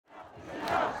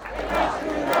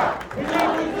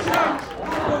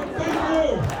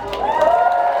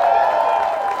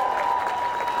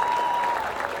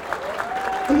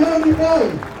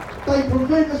They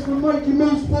prevent us from making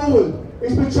moves forward.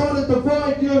 It's been trying to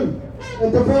divide you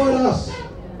and divide us.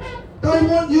 They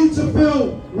want you to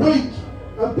feel weak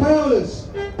and powerless,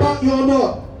 but you're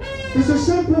not. There's a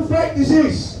simple fact is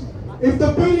this: if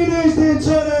the billionaires didn't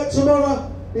turn out tomorrow,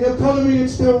 the economy would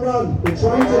still run. The trains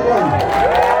are run.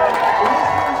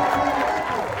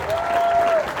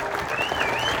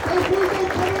 If we don't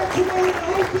come out tomorrow and the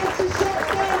whole country shuts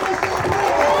down, that's our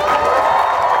problem.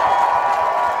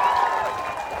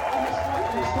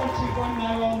 This country right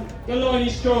now on the line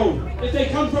is strong. If they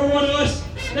come for one of us,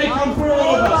 they come for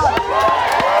all of us.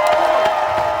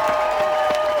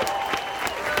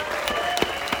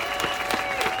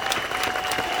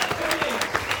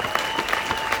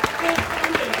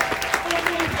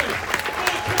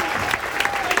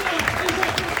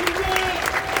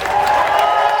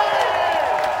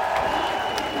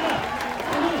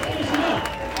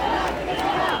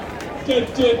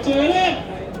 Fuck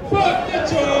the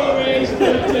Tories! Fuck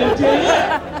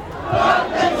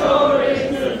the Tories!